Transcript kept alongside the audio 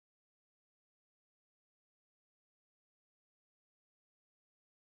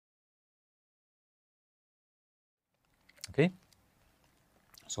Okay,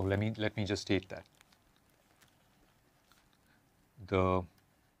 so let me just state that the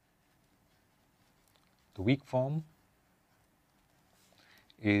weak form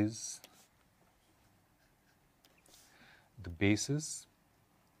is the basis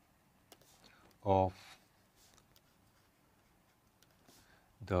of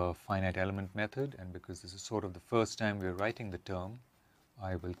the finite element method, and because this is sort of the first time we are writing the term,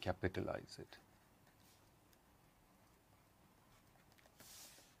 I will capitalize it.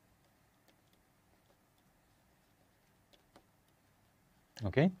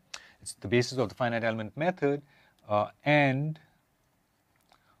 Okay, it's the basis of the finite element method and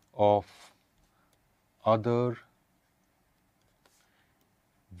of other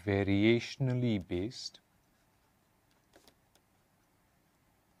variationally based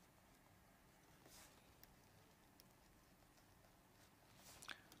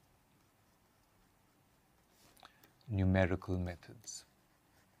numerical methods.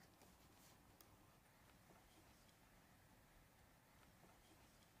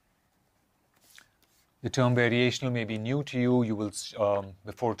 The term variational may be new to you. You will,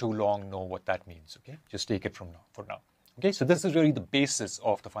 before too long, know what that means. Okay, just take it from now, for now. Okay, so this is really the basis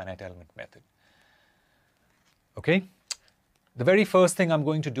of the finite element method. Okay, the very first thing I'm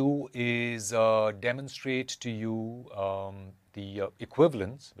going to do is demonstrate to you the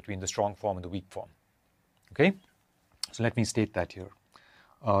equivalence between the strong form and the weak form. Okay, so let me state that here.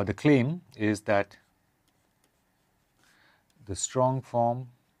 The claim is that the strong form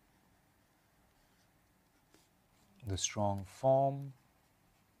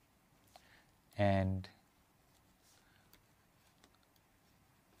and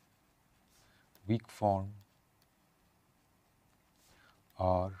weak form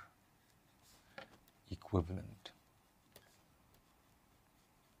are equivalent.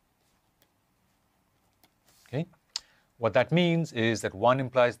 Okay, what that means is that one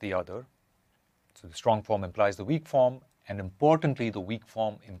implies the other. So the strong form implies the weak form, and importantly, the weak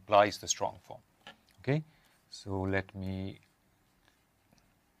form implies the strong form. Okay, so let me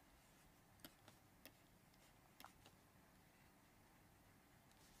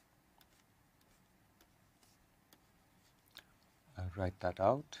write that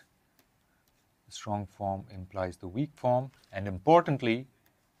out. The strong form implies the weak form, and importantly,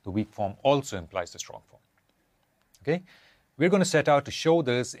 the weak form also implies the strong form. Okay, we're going to set out to show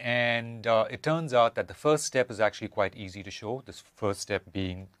this, and it turns out that the first step is actually quite easy to show, this first step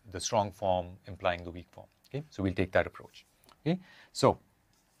being the strong form implying the weak form. Okay, so we'll take that approach. Okay, so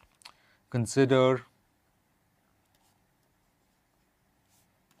consider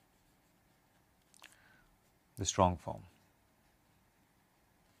the strong form.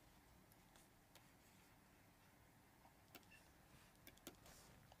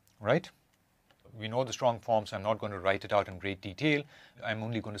 Right? We know the strong form, so I'm not going to write it out in great detail. I'm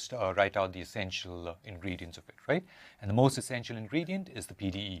only going to write out the essential ingredients of it, right? And the most essential ingredient is the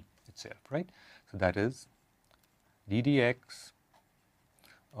PDE itself, right? So that is ddx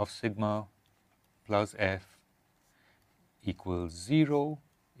of sigma plus f equals 0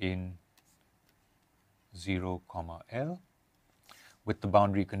 in 0, L with the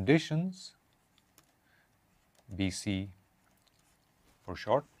boundary conditions BC for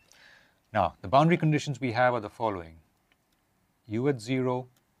short. Now, the boundary conditions we have are the following. U at 0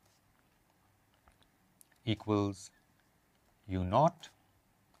 equals U naught,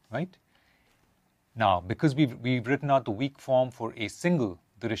 right? Now, because we've written out the weak form for a single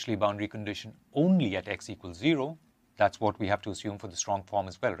Dirichlet boundary condition only at x equals 0, that's what we have to assume for the strong form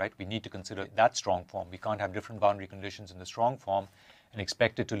as well, right? We need to consider that strong form. We can't have different boundary conditions in the strong form and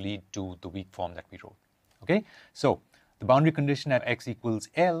expect it to lead to the weak form that we wrote. Okay? So, the boundary condition at x equals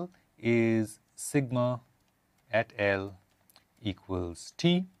L is sigma at L equals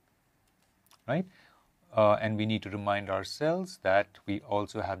T, right? And we need to remind ourselves that we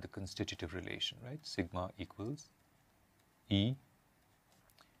also have the constitutive relation, right? Sigma equals E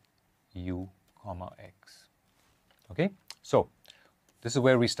U comma X. Okay, so this is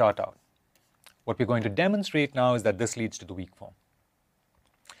where we start out. What we're going to demonstrate now is that this leads to the weak form.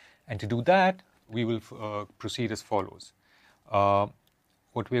 And to do that, we will proceed as follows.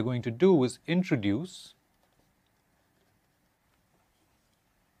 What we're going to do is introduce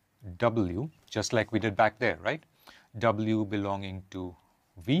W, just like we did back there, right? W belonging to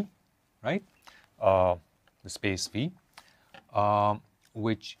V, right? The space V,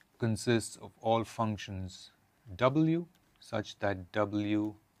 which consists of all functions W such that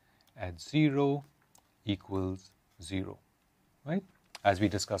W at 0 equals 0, right? As we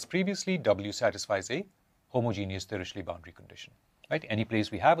discussed previously, W satisfies a homogeneous Dirichlet boundary condition, right? Any place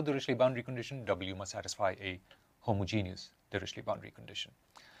we have a Dirichlet boundary condition, W must satisfy a homogeneous Dirichlet boundary condition.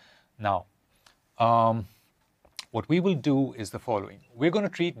 Now, what we will do is the following. We're going to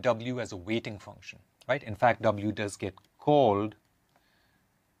treat W as a weighting function, right? In fact, W does get called,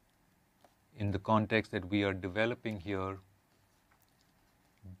 in the context that we are developing here,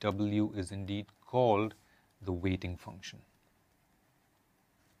 W is indeed called the weighting function.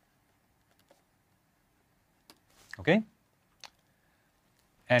 Okay?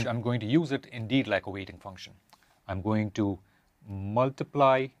 And I'm going to use it indeed like a weighting function. I'm going to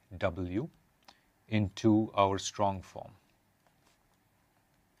multiply W into our strong form.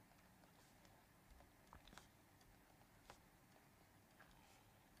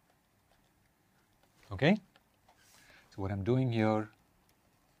 Okay? So what I'm doing here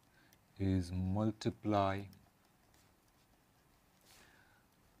is multiply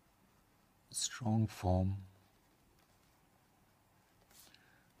strong form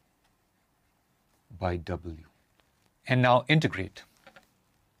by W. And now integrate,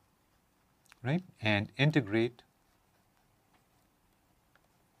 right? And integrate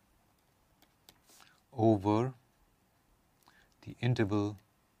over the interval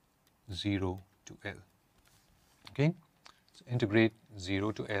 0 to L. Okay? So integrate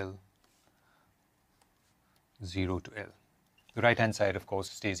 0 to L, 0 to L. The right-hand side, of course,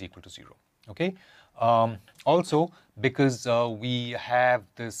 stays equal to 0. Okay? Also, because we have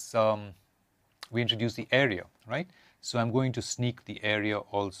this, we introduce the area, right? So I'm going to sneak the area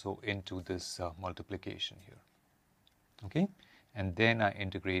also into this multiplication here. Okay? And then I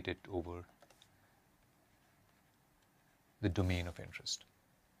integrate it over the domain of interest.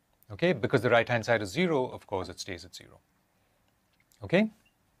 Okay? Because the right-hand side is 0, of course, it stays at 0. Okay?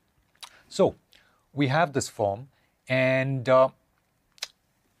 So we have this form, and now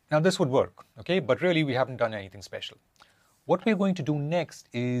this would work, okay? But really, we haven't done anything special. What we're going to do next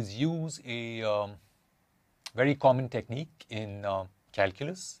is use a very common technique in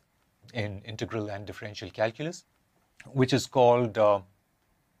calculus, in integral and differential calculus, which is called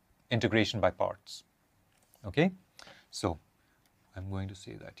integration by parts. Okay? So I'm going to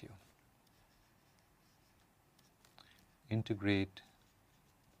say that here. Integrate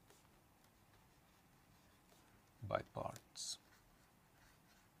by parts.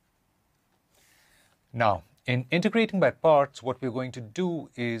 Now, in integrating by parts, what we're going to do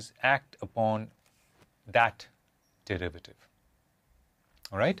is act upon that derivative.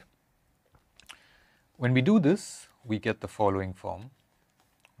 All right? When we do this, we get the following form,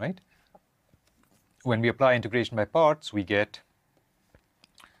 right? When we apply integration by parts, we get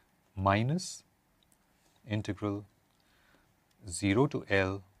minus integral 0 to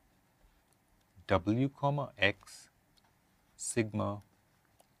L W comma x sigma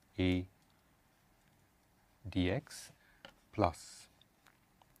A dx plus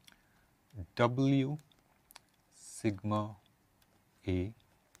W sigma A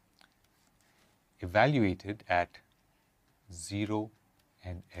evaluated at 0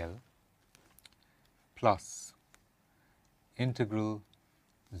 and L plus integral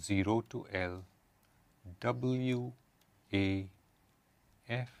 0 to L W A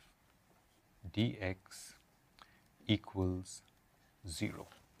F dx equals 0.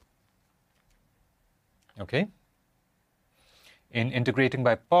 Okay? In integrating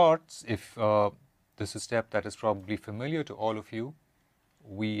by parts, if this is a step that is probably familiar to all of you,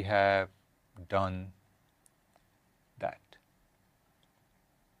 we have done that.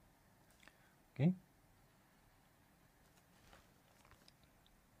 Okay?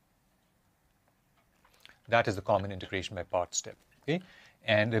 That is the common integration by parts step. Okay?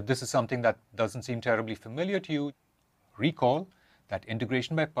 And if this is something that doesn't seem terribly familiar to you, recall that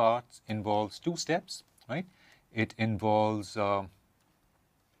integration by parts involves two steps, right? It involves the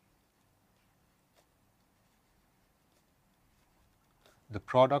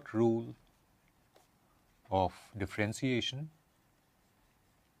product rule of differentiation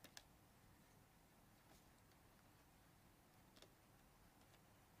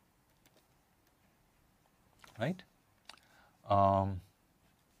right?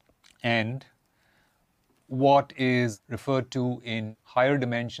 And what is referred to in higher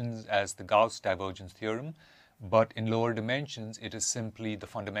dimensions as the Gauss divergence theorem, but in lower dimensions, it is simply the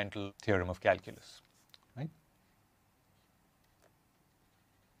fundamental theorem of calculus, right?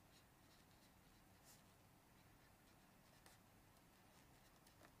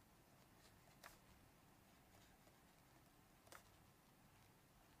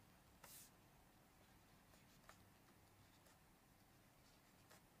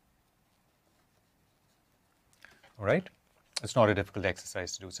 All right? It's not a difficult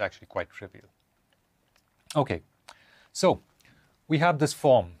exercise to do. It's actually quite trivial. Okay, so we have this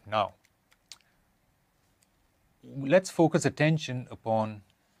form now. let's focus attention upon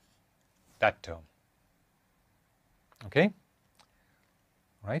that term. Okay?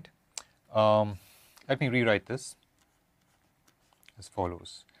 Right? Let me rewrite this as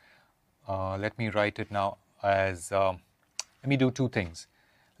follows. Let me write it now as, let me do two things.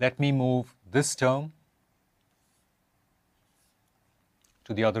 Let me move this term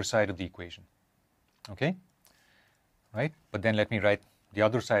to the other side of the equation. Okay? Right? But then let me write the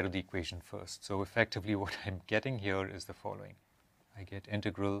other side of the equation first. So effectively what I'm getting here is the following. I get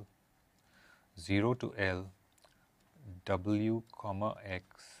integral 0 to L w comma x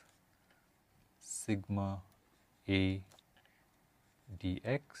sigma a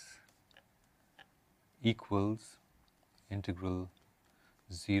dx equals integral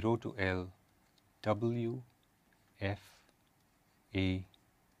 0 to L w f a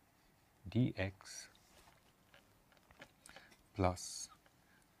dx plus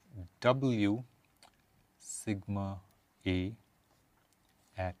w sigma a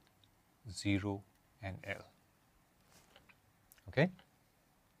at 0 and L. Okay?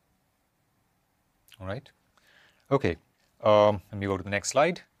 All right? Okay. Let me go to the next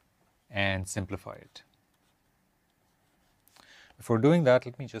slide and simplify it. Before doing that,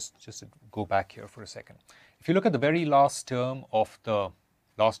 let me just go back here for a second. If you look at the very last term of the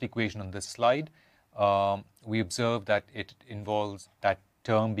last equation on this slide, we observe that it involves that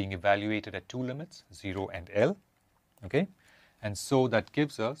term being evaluated at two limits, 0 and L. Okay? And so that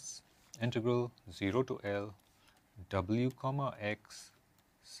gives us integral 0 to L w comma x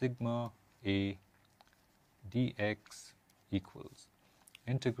sigma a dx equals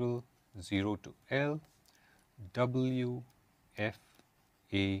integral 0 to L w f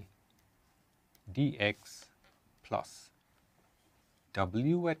a dx plus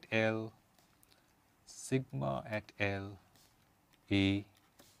w at L sigma at L a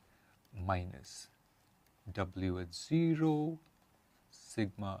minus w at 0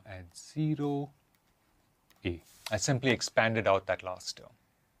 sigma at 0 a. I simply expanded out that last term.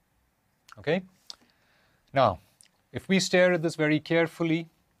 Okay? Now, if we stare at this very carefully,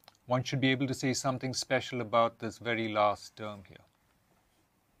 one should be able to say something special about this very last term here.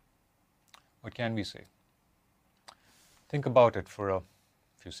 What can we say? Think about it for a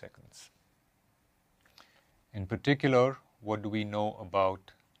few seconds. In particular, what do we know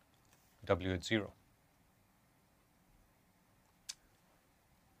about w at 0?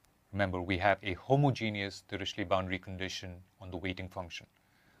 Remember, we have a homogeneous Dirichlet boundary condition on the weighting function,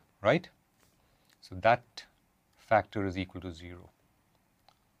 right? So that factor is equal to 0.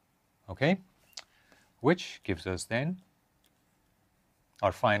 Okay? Which gives us then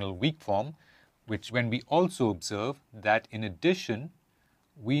our final weak form, which when we also observe that in addition,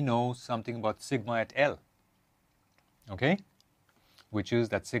 we know something about sigma at L. Okay? Which is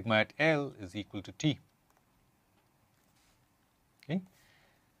that sigma at L is equal to T. Okay?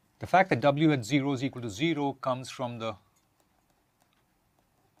 The fact that w at 0 is equal to 0 comes from the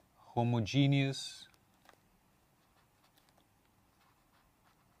homogeneous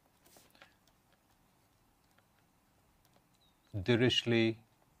Dirichlet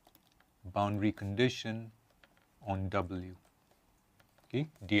boundary condition on W. Okay?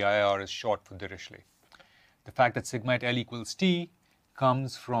 DIR is short for Dirichlet. The fact that sigma at L equals T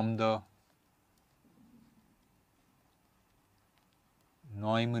comes from the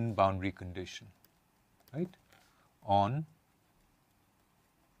Neumann boundary condition, right, on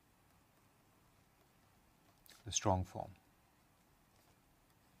the strong form.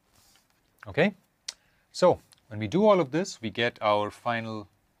 Okay? So, when we do all of this, we get our final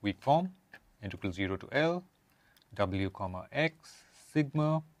weak form, integral 0 to L, w comma x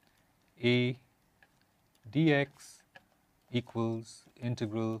sigma a dx equals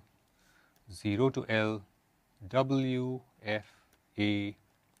integral 0 to L w f a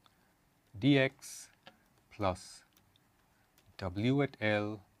dx plus w at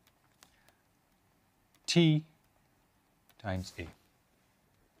L t times a.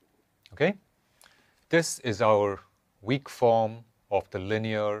 Okay? This is our weak form of the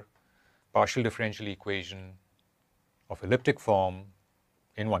linear partial differential equation of elliptic form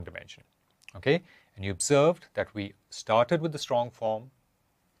in one dimension. Okay? And you observed that we started with the strong form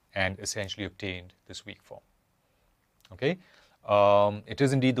and essentially obtained this weak form. Okay? It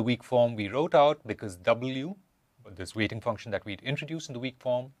is indeed the weak form we wrote out because W, this weighting function that we'd introduced in the weak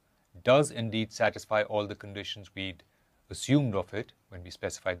form, does indeed satisfy all the conditions we'd assumed of it when we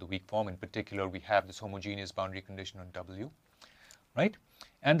specified the weak form. In particular, we have this homogeneous boundary condition on W, right?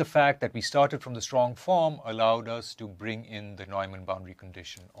 And the fact that we started from the strong form allowed us to bring in the Neumann boundary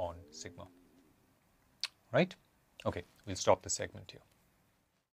condition on sigma, right? Okay, we'll stop the segment here.